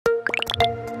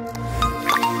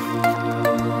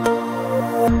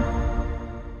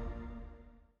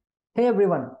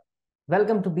everyone,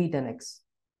 welcome to B10X.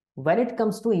 When it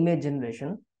comes to image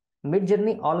generation,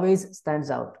 Midjourney always stands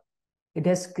out. It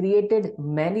has created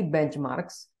many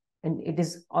benchmarks and it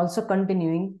is also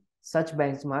continuing such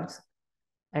benchmarks.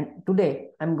 And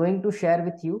today I'm going to share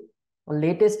with you a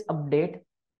latest update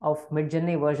of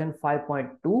Midjourney version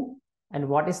 5.2 and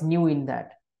what is new in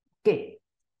that. Okay,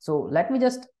 so let me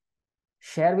just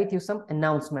share with you some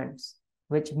announcements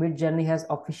which Midjourney has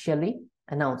officially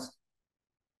announced.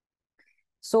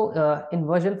 So in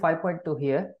version 5.2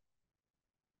 here,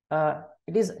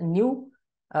 it is a new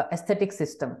aesthetic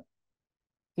system.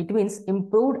 It means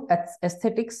improved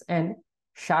aesthetics and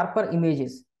sharper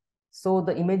images. So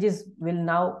the images will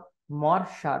now more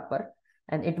sharper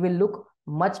and it will look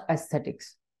much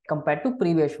aesthetics compared to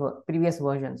previous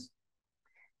versions.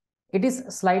 It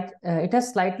has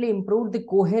slightly improved the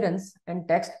coherence and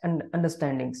text and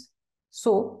understandings.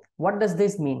 So what does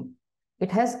this mean?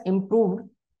 It has improved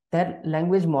their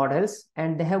language models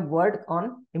and they have worked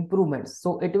on improvements.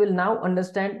 So it will now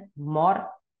understand more,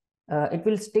 it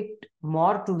will stick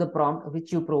more to the prompt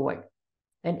which you provide,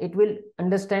 and it will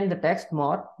understand the text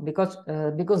more because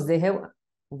they have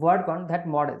worked on that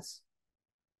models.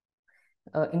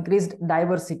 Increased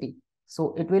diversity.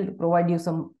 So it will provide you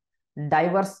some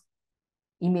diverse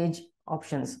image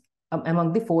options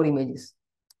among the 4 images.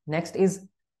 Next is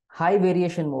high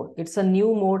variation mode. It's a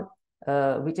new mode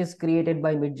which is created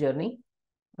by Midjourney.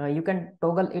 You can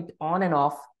toggle it on and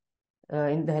off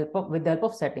with the help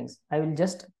of settings. I will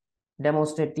just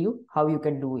demonstrate to you how you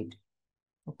can do it.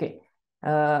 Okay.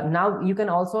 Now you can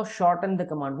also shorten the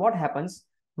command. What happens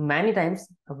many times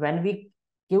when we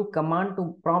give command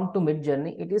to prompt to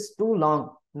Midjourney, it is too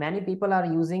long. Many people are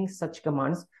using such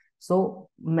commands, so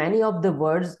many of the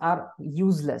words are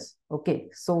useless. Okay,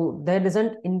 so that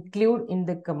doesn't include in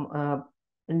the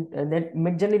that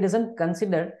Midjourney doesn't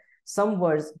consider some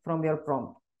words from your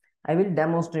prompt. I will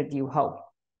demonstrate you how.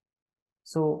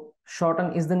 So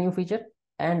shorten is the new feature,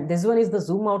 and this one is the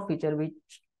zoom out feature, which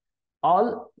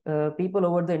all people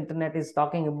over the internet is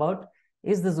talking about,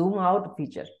 is the zoom out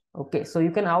feature. Okay, so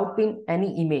you can outpin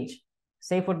any image.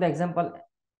 Say for the example,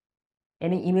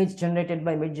 any image generated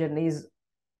by Midjourney is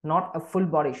not a full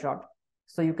body shot.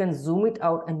 So you can zoom it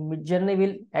out and Midjourney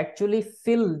will actually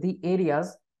fill the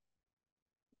areas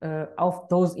of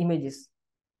those images.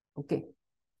 Okay.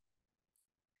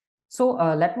 So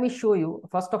let me show you.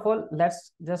 First of all,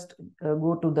 let's just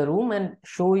go to the room and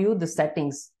show you the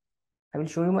settings. I will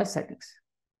show you my settings.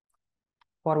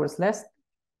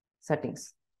 /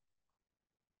 settings.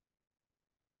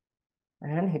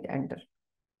 And hit enter.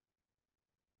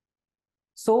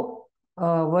 So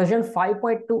version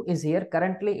 5.2 is here.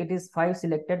 Currently it is 5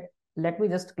 selected. Let me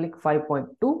just click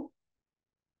 5.2.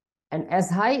 And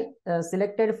as I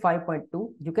selected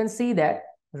 5.2, you can see that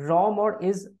raw mode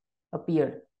is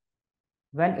appeared.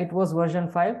 When it was version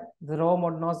 5, the raw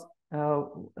mode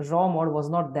was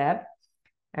not there.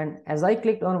 And as I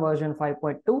clicked on version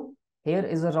 5.2, here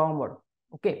is the raw mode.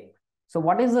 Okay. So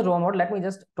what is the raw mode? Let me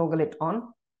just toggle it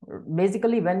on.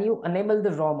 Basically, when you enable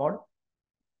the raw mode,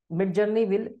 Midjourney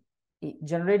will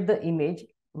generate the image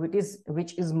which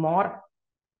is more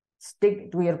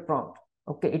stick to your prompt.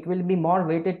 Okay, it will be more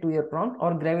weighted to your prompt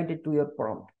or gravitated to your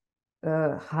prompt.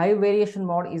 High variation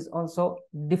mode is also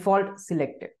default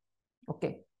selected.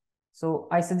 Okay, so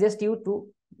I suggest you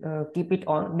to keep it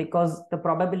on because the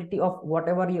probability of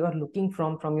whatever you are looking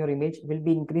from your image will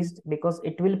be increased, because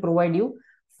it will provide you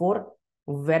for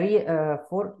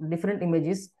different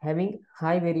images having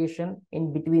high variation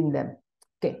in between them.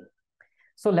 Okay,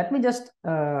 so let me just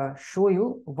show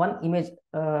you one image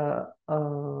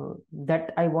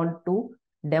that I want to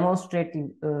demonstrate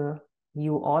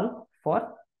you all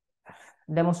for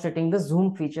demonstrating the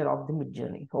zoom feature of the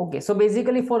Midjourney. Okay, so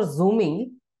basically for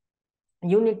zooming,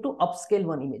 you need to upscale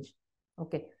one image.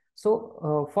 Okay,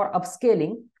 so for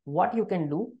upscaling, what you can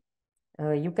do,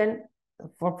 you can,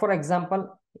 for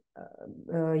example,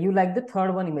 you like the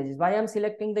third one images. Why I'm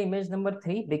selecting the image number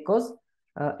 3? Because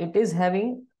it is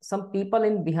having some people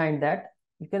in behind that.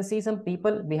 You can see some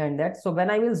people behind that. So when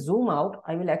I will zoom out,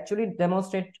 I will actually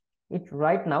demonstrate it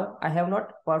right now. I have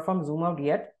not performed zoom out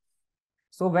yet.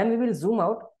 So when we will zoom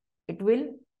out, it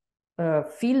will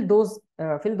fill those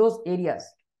areas.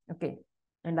 Okay,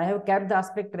 and I have kept the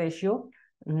aspect ratio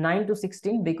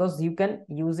 9:16 because you can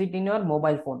use it in your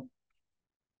mobile phone.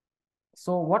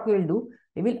 So what we will do,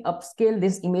 we will upscale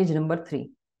this image number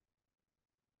 3.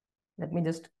 Let me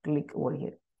just click over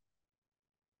here.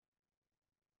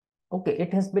 Okay,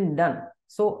 it has been done.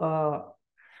 So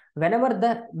whenever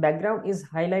the background is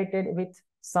highlighted with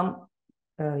some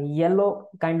yellow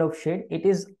kind of shade, it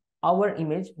is our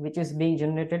image which is being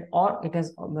generated or it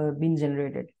has been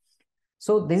generated.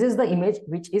 So this is the image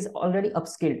which is already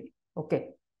upscaled. Okay,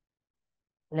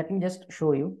 let me just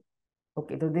show you.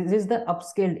 Okay, so this is the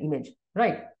upscaled image,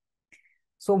 right?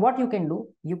 So what you can do,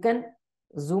 you can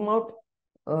zoom out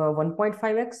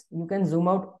 1.5x, you can zoom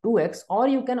out 2x, or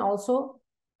you can also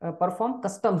perform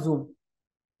custom zoom.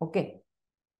 Okay,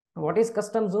 what is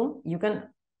custom zoom? You can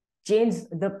change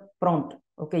the prompt.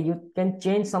 Okay, you can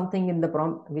change something in the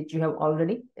prompt which you have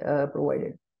already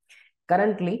provided.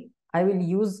 Currently, I will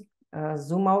use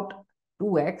zoom out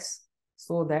 2x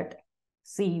so that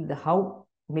see the how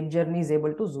Midjourney is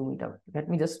able to zoom it out. Let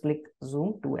me just click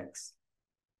zoom 2x.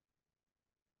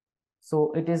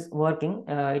 So it is working.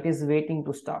 It is waiting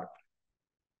to start.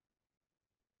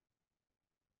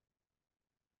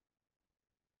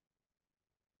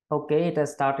 Okay, it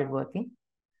has started working.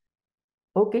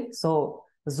 Okay, so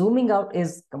zooming out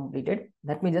is completed.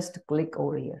 Let me just click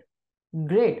over here.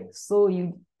 Great. So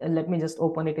you let me just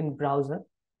open it in browser.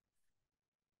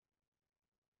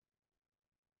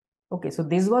 Okay, so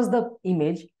this was the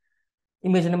image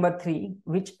number 3,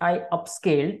 which I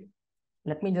upscaled.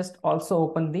 Let me just also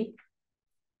open the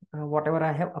whatever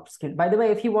I have upscaled. By the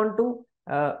way, if you want to,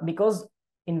 because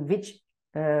in which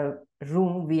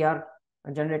room we are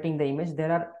generating the image,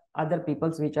 there are other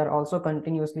peoples which are also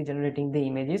continuously generating the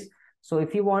images. So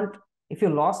if you want, if you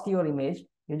lost your image,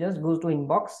 you just go to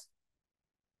inbox.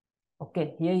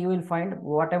 Okay, here you will find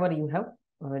whatever you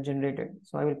have generated.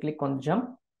 So I will click on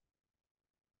jump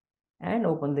and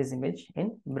open this image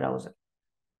in browser.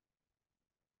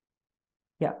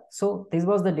 Yeah, so this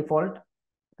was the default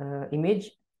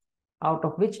image, out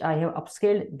of which I have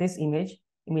upscaled this image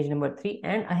number 3,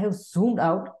 and I have zoomed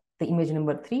out the image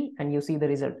number 3, and you see the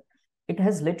result. It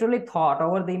has literally thought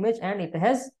over the image and it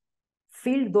has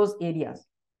filled those areas.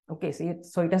 Okay,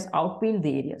 so it has outfilled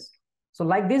the areas. So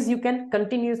like this, you can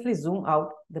continuously zoom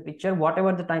out the picture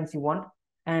whatever the times you want,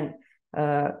 and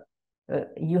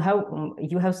you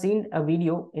have seen a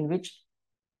video in which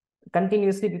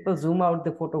continuously people zoom out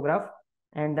the photograph,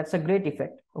 and that's a great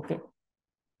effect. Okay.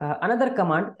 Another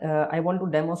command I want to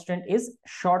demonstrate is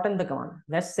shorten the command.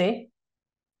 Let's say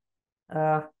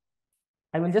I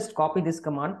will just copy this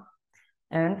command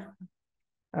and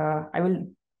I will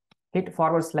hit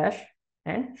 /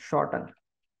 and shorten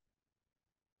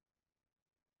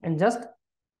and just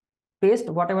paste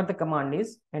whatever the command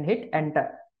is and hit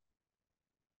enter.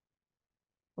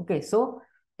 Okay, so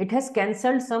it has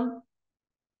cancelled some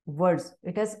words.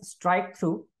 It has strike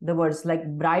through the words like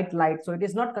bright light. So it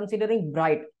is not considering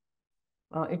bright.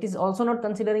 It is also not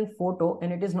considering photo,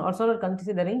 and it is also not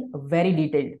considering very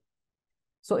detailed.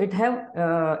 So it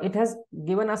has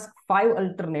given us 5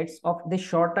 alternates of the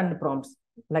shortened prompts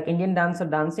like Indian dancer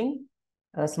dancing,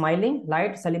 smiling,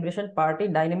 light, celebration, party,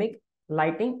 dynamic,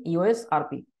 lighting, EOS,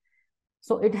 RP.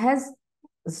 So it has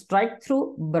strike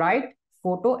through, bright,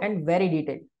 photo, and very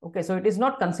detailed. Okay, so it is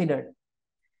not considered.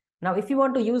 Now, if you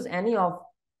want to use any of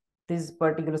this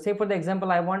particular, say for the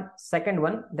example, I want second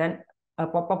one, then a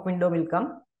pop-up window will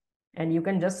come and you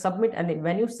can just submit, and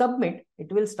when you submit,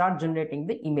 it will start generating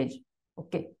the image.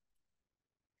 Okay.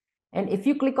 And if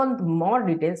you click on more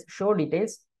details, show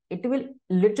details, it will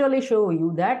literally show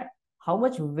you that how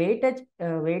much weightage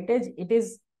it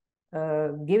is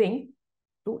giving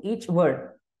to each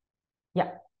word.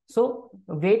 Yeah. So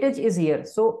weightage is here.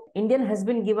 So Indian has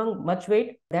been given much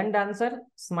weight, then dancer,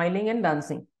 smiling and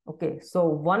dancing. Okay. So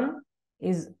 1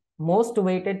 is most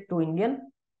weighted to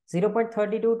Indian,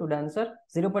 0.32 to dancer,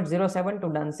 0.07 to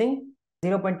dancing,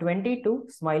 0.20 to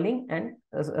smiling, and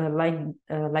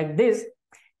like this,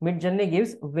 Midjourney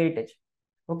gives weightage.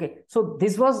 Okay, so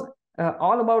this was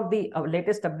all about the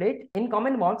latest update. In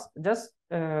comment box, just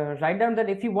write down that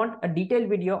if you want a detailed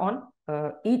video on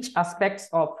each aspects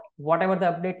of whatever the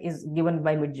update is given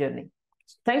by Midjourney.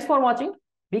 Thanks for watching.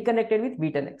 Be connected with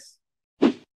B10X.